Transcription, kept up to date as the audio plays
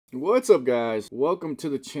What's up, guys? Welcome to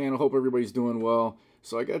the channel. Hope everybody's doing well.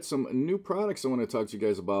 So I got some new products I want to talk to you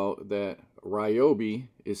guys about that Ryobi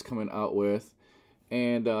is coming out with,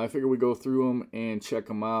 and I figure we go through them and check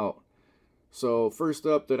them out. So first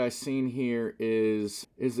up that I seen here is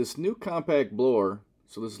this new compact blower.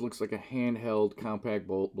 So this looks like a handheld compact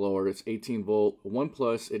blower. It's 18 volt, 1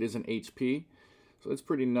 plus. It is an HP, so that's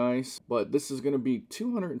pretty nice. But this is going to be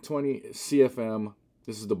 220 CFM.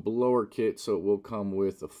 This is the blower kit, so it will come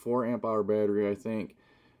with a 4 amp hour battery, I think.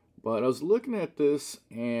 But I was looking at this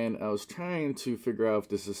and I was trying to figure out if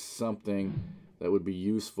this is something that would be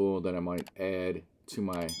useful that I might add to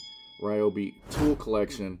my Ryobi tool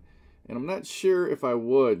collection. And I'm not sure if I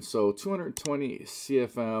would. So 220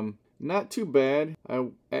 CFM, not too bad. I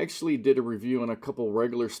actually did a review on a couple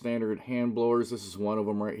regular standard hand blowers. This is one of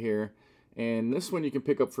them right here. And this one you can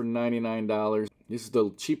pick up for $99. This is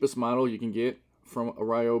the cheapest model you can get from a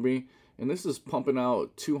Ryobi, and this is pumping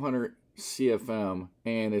out 200 CFM,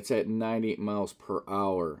 and it's at 98 miles per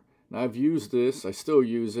hour. Now I've used this, I still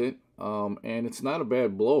use it, and it's not a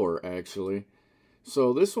bad blower actually.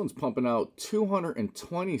 So this one's pumping out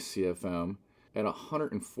 220 CFM at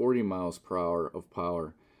 140 miles per hour of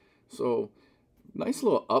power. So nice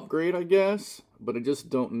little upgrade, I guess, but I just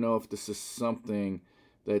don't know if this is something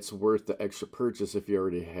that's worth the extra purchase if you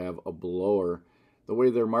already have a blower. The way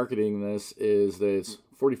they're marketing this is that it's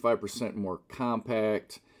 45% more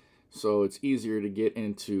compact, so it's easier to get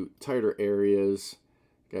into tighter areas.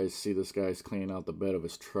 You guys see this guy's cleaning out the bed of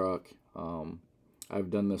his truck. I've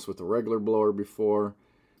done this with a regular blower before,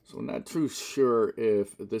 so I'm not too sure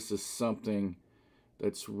if this is something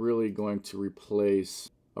that's really going to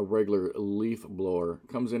replace a regular leaf blower.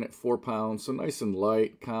 Comes in at 4 pounds, so nice and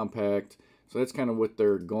light, compact. So that's kind of what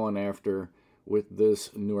they're going after with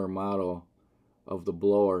this newer model of the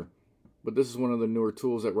blower. But this is one of the newer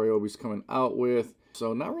tools that Ryobi's coming out with.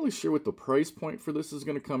 So not really sure what the price point for this is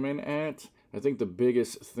going to come in at. I think the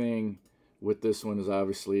biggest thing with this one is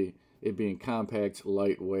obviously it being compact,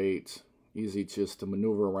 lightweight, easy just to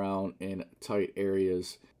maneuver around in tight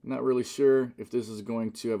areas. Not really sure if this is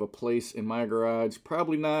going to have a place in my garage.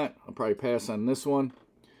 Probably not. I'll probably pass on this one.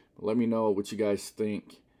 But let me know what you guys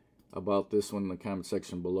think about this one in the comment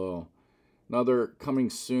section below. Another coming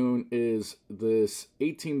soon is this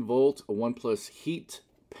 18 volt 1 plus heat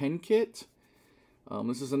pen kit.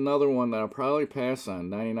 This is another one that I'll probably pass on.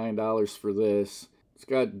 $99 for this. It's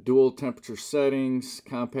got dual temperature settings,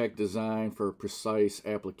 compact design for precise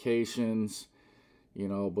applications, you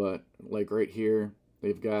know, but like right here,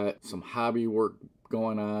 they've got some hobby work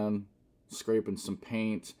going on, scraping some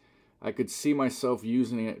paint. I could see myself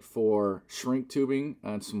using it for shrink tubing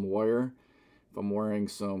on some wire. If I'm wearing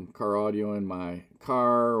some car audio in my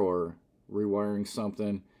car or rewiring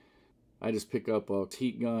something, I just pick up a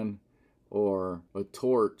heat gun or a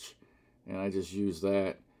torch and I just use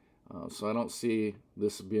that. So I don't see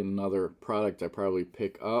this being another product I probably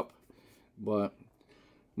pick up, but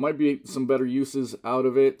might be some better uses out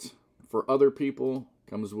of it for other people.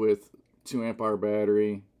 Comes with 2 amp hour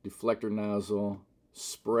battery, deflector nozzle,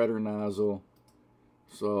 spreader nozzle.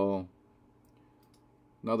 So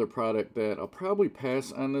another product that I'll probably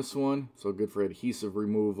pass on this one. So good for adhesive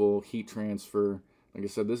removal, heat transfer. Like I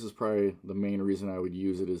said, this is probably the main reason I would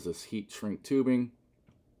use it, is this heat shrink tubing,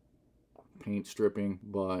 paint stripping.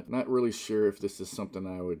 But not really sure if this is something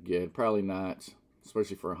I would get. Probably not,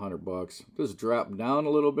 especially for $100. This dropped down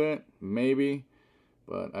a little bit, maybe,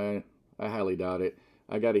 but I highly doubt it.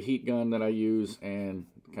 I got a heat gun that I use and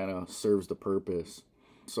kind of serves the purpose.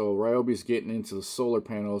 So Ryobi's getting into the solar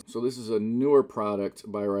panels. So this is a newer product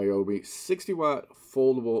by Ryobi, 60 watt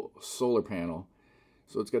foldable solar panel.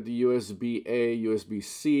 So it's got the USB-A,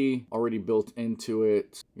 USB-C already built into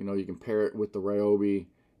it. You know, you can pair it with the Ryobi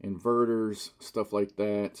inverters, stuff like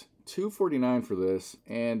that. $249 for this.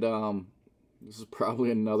 And this is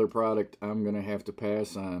probably another product I'm gonna have to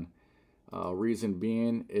pass on. Reason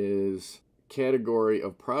being is category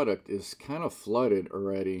of product is kind of flooded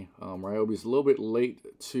already. Ryobi's a little bit late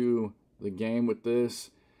to the game with this.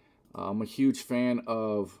 I'm a huge fan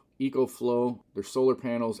of EcoFlow, their solar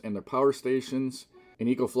panels and their power stations. And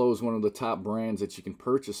EcoFlow is one of the top brands that you can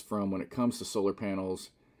purchase from when it comes to solar panels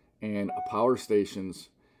and power stations.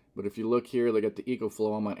 But if you look here, they got the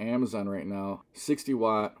EcoFlow. I'm on Amazon right now. 60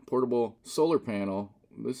 watt portable solar panel.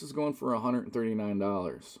 This is going for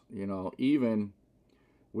 $139. You know, even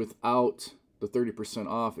without the 30%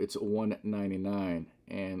 off, it's $199.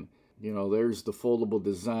 And you know, there's the foldable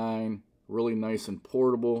design, really nice and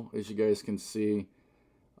portable, as you guys can see.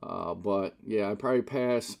 But yeah, I'd probably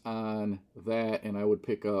pass on that, and I would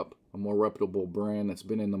pick up a more reputable brand that's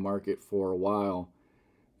been in the market for a while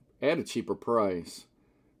at a cheaper price.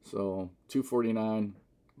 So $249,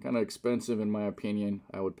 kind of expensive in my opinion.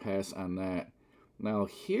 I would pass on that. Now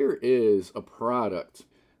here is a product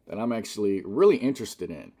that I'm actually really interested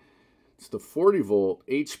in. It's the 40 volt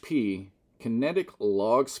HP kinetic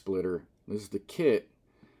log splitter. This is the kit.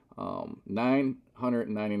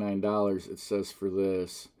 $999 it says for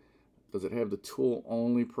this. Does it have the tool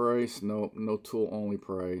only price? No, no tool only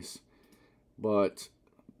price. But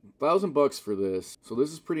 $1,000 for this. So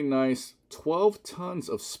this is pretty nice. 12 tons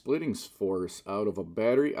of splitting force out of a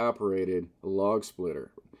battery operated log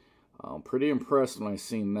splitter. Pretty impressed when I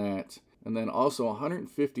seen that. And then also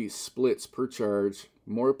 150 splits per charge,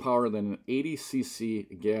 more power than an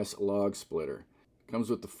 80cc gas log splitter. Comes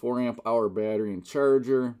with the 4 amp hour battery and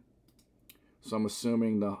charger. So I'm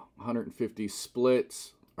assuming the 150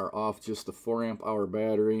 splits are off just the 4 amp hour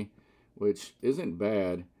battery, which isn't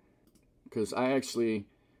bad because I actually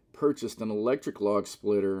purchased an electric log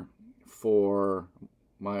splitter for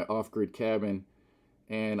my off-grid cabin,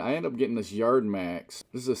 and I ended up getting this Yard Max.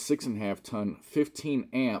 This is a 6.5 ton 15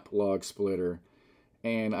 amp log splitter,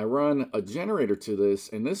 and I run a generator to this,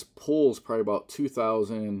 and this pulls probably about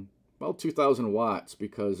 2,000 watts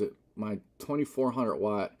because my 2400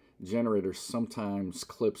 watt generator sometimes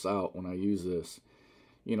clips out when I use this.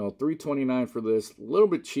 You know, $329 for this, a little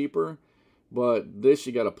bit cheaper, but this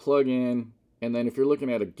you got to plug in. And then if you're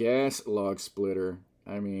looking at a gas log splitter,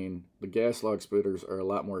 I mean, the gas log splitters are a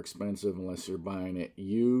lot more expensive unless you're buying it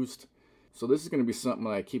used. So this is going to be something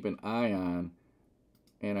that I keep an eye on,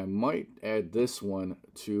 and I might add this one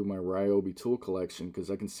to my Ryobi tool collection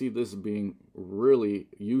because I can see this being really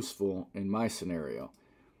useful in my scenario.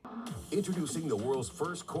 Introducing the world's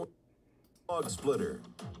first log splitter.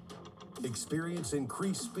 Experience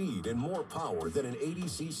increased speed and more power than an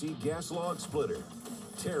 80cc gas log splitter.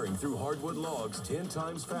 Tearing through hardwood logs 10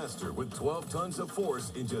 times faster with 12 tons of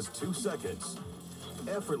force in just 2 seconds.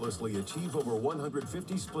 Effortlessly achieve over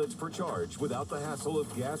 150 splits per charge without the hassle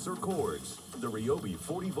of gas or cords. The Ryobi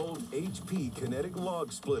 40 volt HP kinetic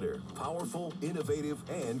log splitter. Powerful, innovative,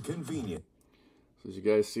 and convenient. So as you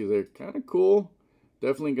guys see, they're kind of cool.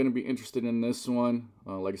 Definitely going to be interested in this one.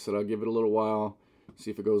 Like I said, I'll give it a little while,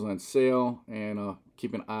 see if it goes on sale, and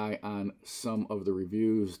keep an eye on some of the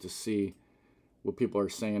reviews to see what people are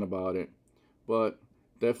saying about it. But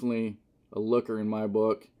definitely a looker in my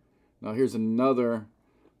book. Now here's another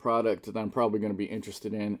product that I'm probably going to be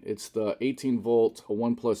interested in. It's the 18 volt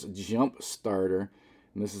 1+ jump starter,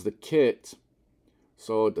 and this is the kit.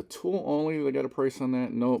 So the tool only, they got a price on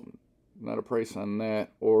that? Nope, not a price on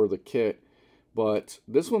that or the kit. But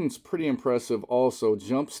this one's pretty impressive also.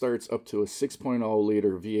 Jump starts up to a 6.0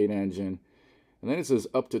 liter V8 engine. And then it says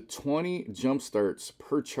up to 20 jump starts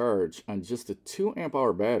per charge on just a 2 amp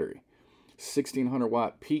hour battery. 1600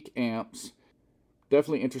 watt peak amps.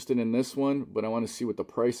 Definitely interested in this one, but I want to see what the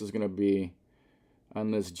price is going to be on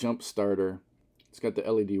this jump starter. It's got the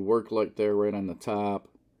LED work light there right on the top.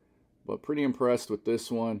 But pretty impressed with this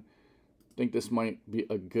one. I think this might be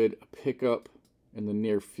a good pickup in the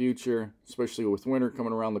near future, especially with winter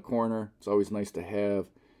coming around the corner. It's always nice to have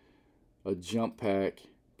a jump pack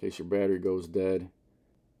in case your battery goes dead.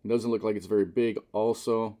 It doesn't look like it's very big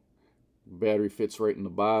also. Battery fits right in the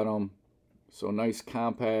bottom. So nice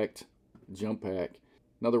compact jump pack.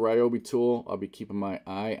 Another Ryobi tool I'll be keeping my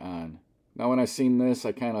eye on. Now when I seen this,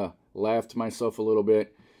 I kind of laughed to myself a little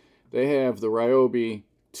bit. They have the Ryobi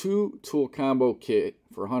 2 tool combo kit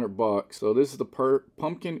for $100. So this is the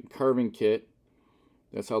pumpkin carving kit.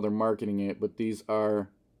 That's how they're marketing it. But these are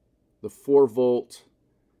the 4 volt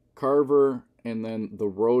carver and then the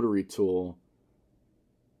rotary tool.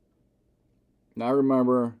 Now I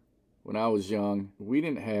remember when I was young, we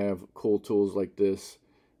didn't have cool tools like this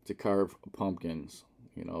to carve pumpkins.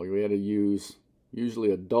 You know, we had to use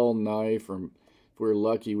usually a dull knife, or if we were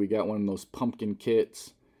lucky, we got one of those pumpkin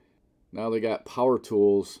kits. Now they got power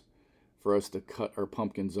tools for us to cut our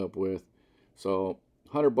pumpkins up with. So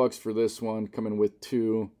 $100 for this one, coming with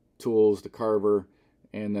 2 tools, the carver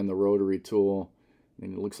and then the rotary tool.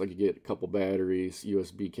 And it looks like you get a couple batteries,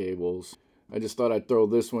 USB cables. I just thought I'd throw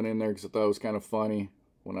this one in there because I thought it was kind of funny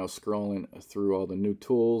when I was scrolling through all the new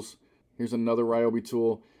tools. Here's another Ryobi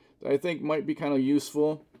tool that I think might be kind of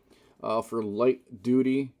useful for light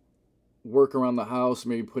duty work around the house,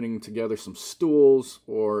 maybe putting together some stools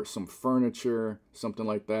or some furniture, something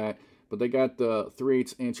like that. But they got the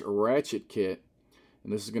 3/8 inch ratchet kit,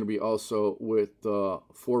 and this is going to be also with the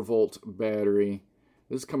 4 volt battery.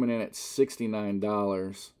 This is coming in at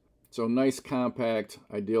 $69. So nice, compact,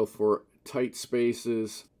 ideal for tight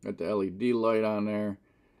spaces. Got the LED light on there.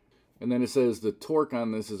 And then it says the torque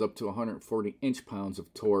on this is up to 140 inch-pounds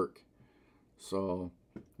of torque. So,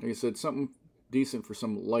 like I said, something decent for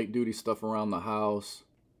some light duty stuff around the house.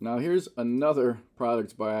 Now here's another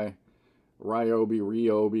product by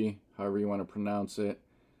Ryobi, however you want to pronounce it.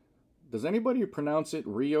 Does anybody pronounce it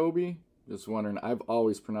Ryobi? Just wondering. I've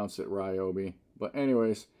always pronounced it Ryobi. But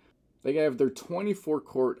anyways, they have their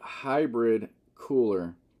 24-quart hybrid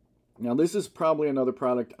cooler. Now this is probably another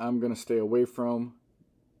product I'm going to stay away from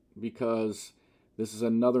because this is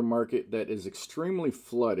another market that is extremely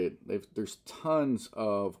flooded. There's tons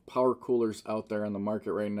of power coolers out there on the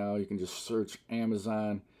market right now. You can just search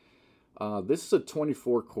Amazon. This is a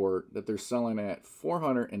 24-quart that they're selling at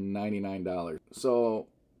 $499. So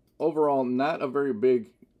overall, not a very big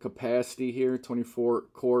capacity here, 24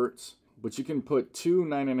 quarts. But you can put two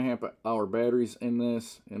 9.5-hour batteries in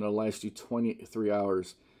this, and it'll last you 23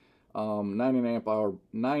 hours. 9 amp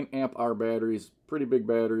hour batteries, pretty big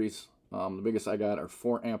batteries. The biggest I got are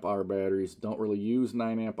 4 amp hour batteries. Don't really use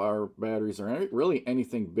 9 amp hour batteries or really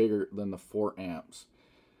anything bigger than the 4 amps.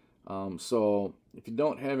 So if you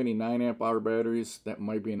don't have any 9 amp hour batteries, that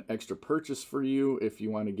might be an extra purchase for you if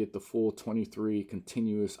you want to get the full 23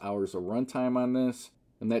 continuous hours of runtime on this.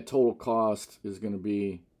 And that total cost is going to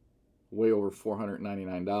be way over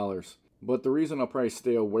 $499. But the reason I'll probably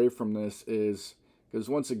stay away from this is because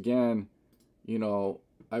once again, you know,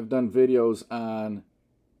 I've done videos on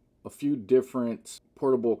a few different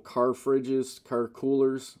portable car fridges, car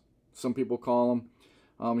coolers, some people call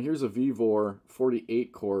them. Here's a Vivor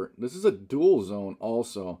 48 quart. This is a dual zone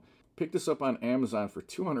also. Picked this up on Amazon for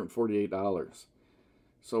 $248.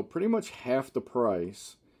 So pretty much half the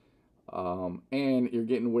price. And you're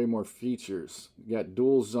getting way more features. You got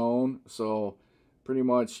dual zone, so pretty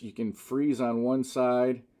much you can freeze on one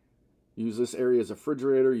side, use this area as a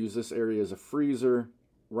refrigerator, use this area as a freezer.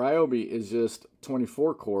 Ryobi is just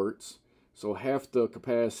 24 quarts, so half the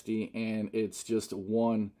capacity, and it's just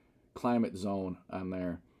one climate zone on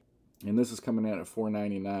there. And this is coming in at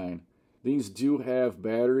 $499. These do have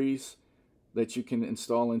batteries that you can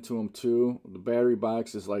install into them too. The battery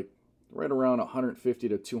box is like right around 150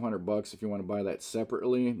 to 200 bucks if you want to buy that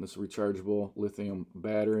separately. This rechargeable lithium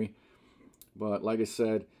battery. But like I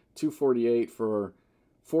said, $248 for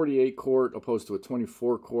 48 quart opposed to a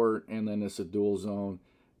 24 quart, and then it's a dual zone.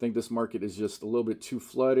 I think this market is just a little bit too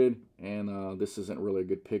flooded, and this isn't really a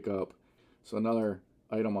good pickup. So another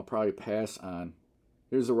item I'll probably pass on.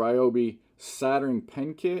 Here's a Ryobi soldering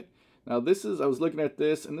pen kit. Now this is, I was looking at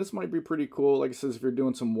this, and this might be pretty cool. Like I said, if you're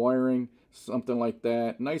doing some wiring, something like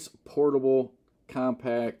that. Nice portable,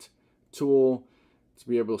 compact tool to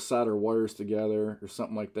be able to solder wires together or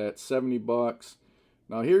something like that. 70 bucks.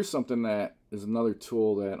 Now here's something that is another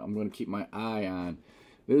tool that I'm going to keep my eye on.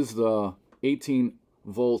 This is the 18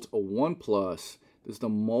 volt 1 Plus. This is the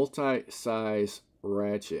multi-size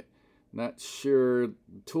ratchet. Not sure,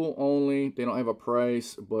 tool only, they don't have a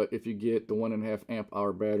price, but if you get the 1.5 amp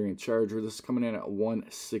hour battery and charger, this is coming in at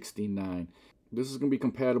 $169. This is going to be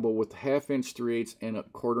compatible with 1/2 inch 3/8 and a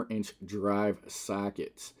 1/4 inch drive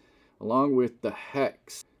sockets, along with the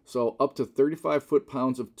hex. So up to 35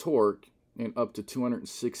 foot-pounds of torque and up to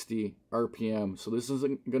 260 RPM. So this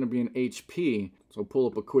isn't going to be an HP. So I'll pull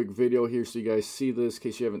up a quick video here so you guys see this in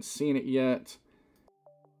case you haven't seen it yet.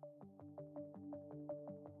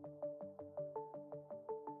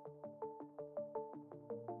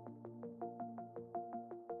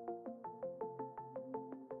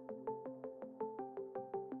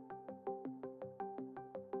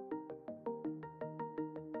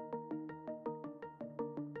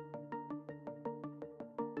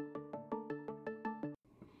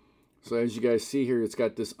 So as you guys see here, it's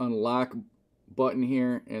got this unlock button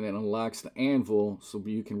here, and it unlocks the anvil so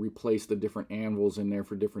you can replace the different anvils in there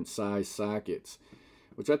for different size sockets,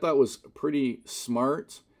 which I thought was pretty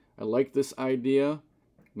smart. I like this idea.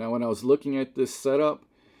 Now when I was looking at this setup,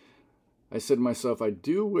 I said to myself, I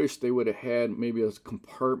do wish they would have had maybe a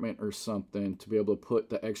compartment or something to be able to put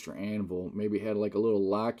the extra anvil. Maybe had like a little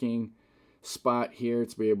locking spot here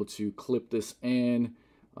to be able to clip this in.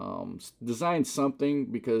 Design something,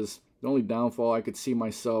 because the only downfall, I could see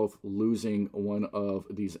myself losing one of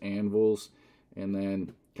these anvils and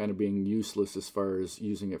then kind of being useless as far as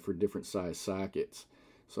using it for different size sockets.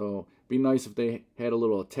 So it'd be nice if they had a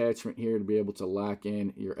little attachment here to be able to lock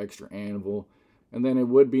in your extra anvil. And then it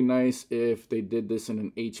would be nice if they did this in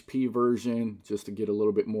an HP version just to get a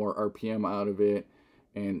little bit more RPM out of it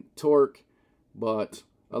and torque. But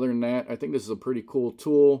other than that, I think this is a pretty cool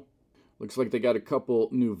tool. Looks like they got a couple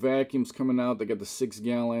new vacuums coming out. They got the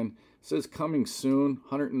 6-gallon. It says coming soon,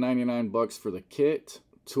 199 bucks for the kit.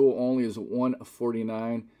 Tool only is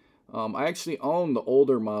 $149. I actually own the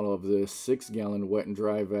older model of this 6-gallon wet and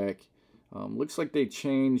dry vac. Looks like they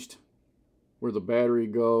changed where the battery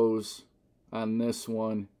goes. on this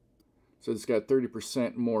one. So it's got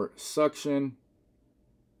 30% more suction.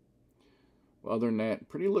 Other than that,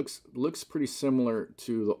 looks pretty similar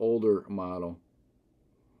to the older model.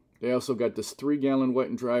 They also got this 3-gallon wet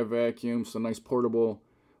and dry vacuum, so nice portable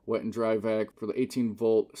wet and dry vac for the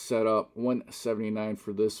 18-volt setup. $179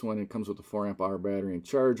 for this one. It comes with a 4-amp-hour battery and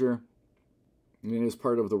charger. And it is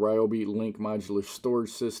part of the Ryobi Link modular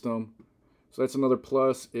storage system. So that's another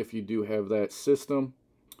plus if you do have that system.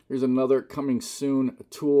 Here's another coming soon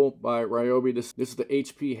tool by Ryobi. This is the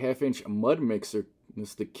HP half-inch mud mixer. This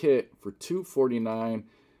is the kit for $249,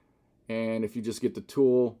 and if you just get the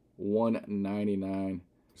tool, $199.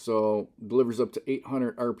 So delivers up to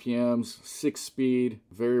 800 RPMs, 6-speed,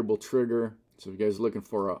 variable trigger. So if you guys are looking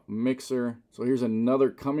for a mixer, so here's another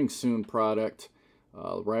coming soon product.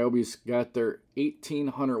 Ryobi's got their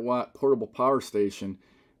 1800 watt portable power station.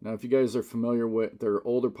 Now, if you guys are familiar with their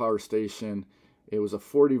older power station, it was a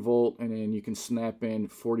 40 volt, and then you can snap in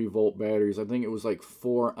 40 volt batteries. I think it was like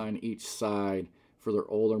 4 on each side for their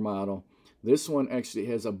older model. This one actually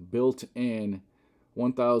has a built-in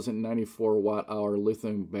 1094 watt-hour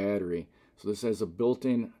lithium battery. So this has a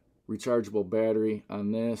built-in rechargeable battery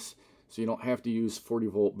on this, so you don't have to use 40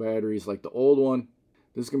 volt batteries like the old one.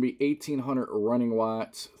 This is going to be 1800 running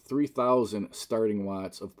watts, 3000 starting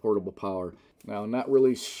watts of portable power. Now, I'm not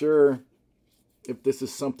really sure if this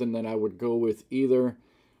is something that I would go with either.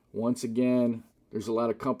 Once again, there's a lot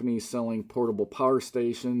of companies selling portable power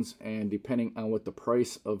stations, and depending on what the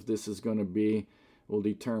price of this is going to be will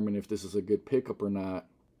determine if this is a good pickup or not.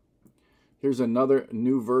 Here's another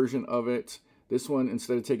new version of it. This one,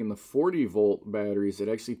 instead of taking the 40 volt batteries, it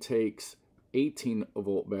actually takes 18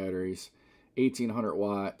 volt batteries, 1800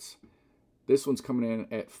 watts. This one's coming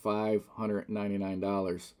in at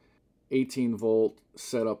 $599. 18 volt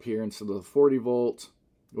setup here instead of the 40 volt,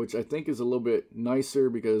 which I think is a little bit nicer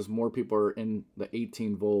because more people are in the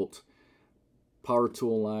 18 volt power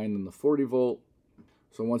tool line than the 40 volt.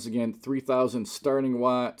 So once again, 3000 starting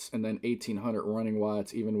watts and then 1800 running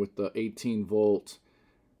watts, even with the 18 volt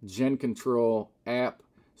Gen Control app,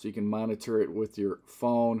 so you can monitor it with your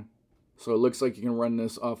phone. So it looks like you can run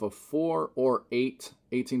this off of 4 or 8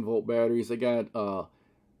 18 volt batteries. They got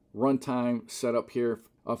runtime set up here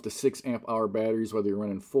off the 6-amp-hour batteries, whether you're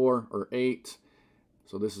running 4 or 8.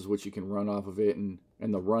 So this is what you can run off of it, and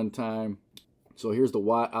the runtime. So here's the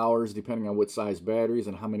watt hours depending on what size batteries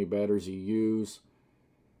and how many batteries you use.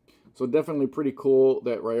 So definitely pretty cool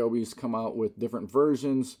that Ryobi's come out with different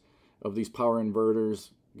versions of these power inverters.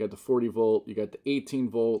 You got the 40 volt, you got the 18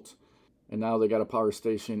 volt, and now they got a power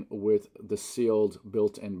station with the sealed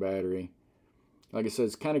built-in battery. Like I said,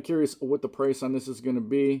 it's kind of curious what the price on this is going to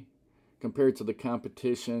be compared to the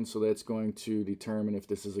competition, so that's going to determine if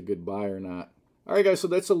this is a good buy or not. Alright guys, so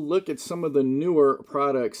that's a look at some of the newer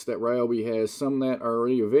products that Ryobi has. Some that are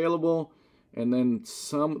already available, and then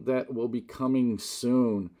some that will be coming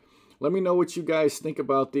soon. Let me know what you guys think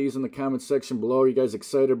about these in the comment section below. Are you guys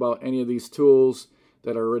excited about any of these tools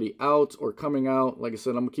that are already out or coming out? Like I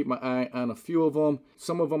said, I'm going to keep my eye on a few of them.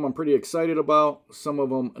 Some of them I'm pretty excited about, some of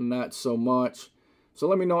them not so much. So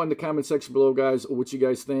let me know in the comment section below, guys, what you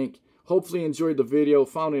guys think. Hopefully you enjoyed the video,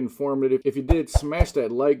 found it informative. If you did, smash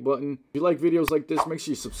that like button. If you like videos like this, make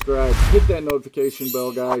sure you subscribe. Hit that notification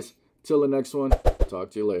bell, guys. Till the next one, talk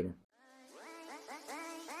to you later.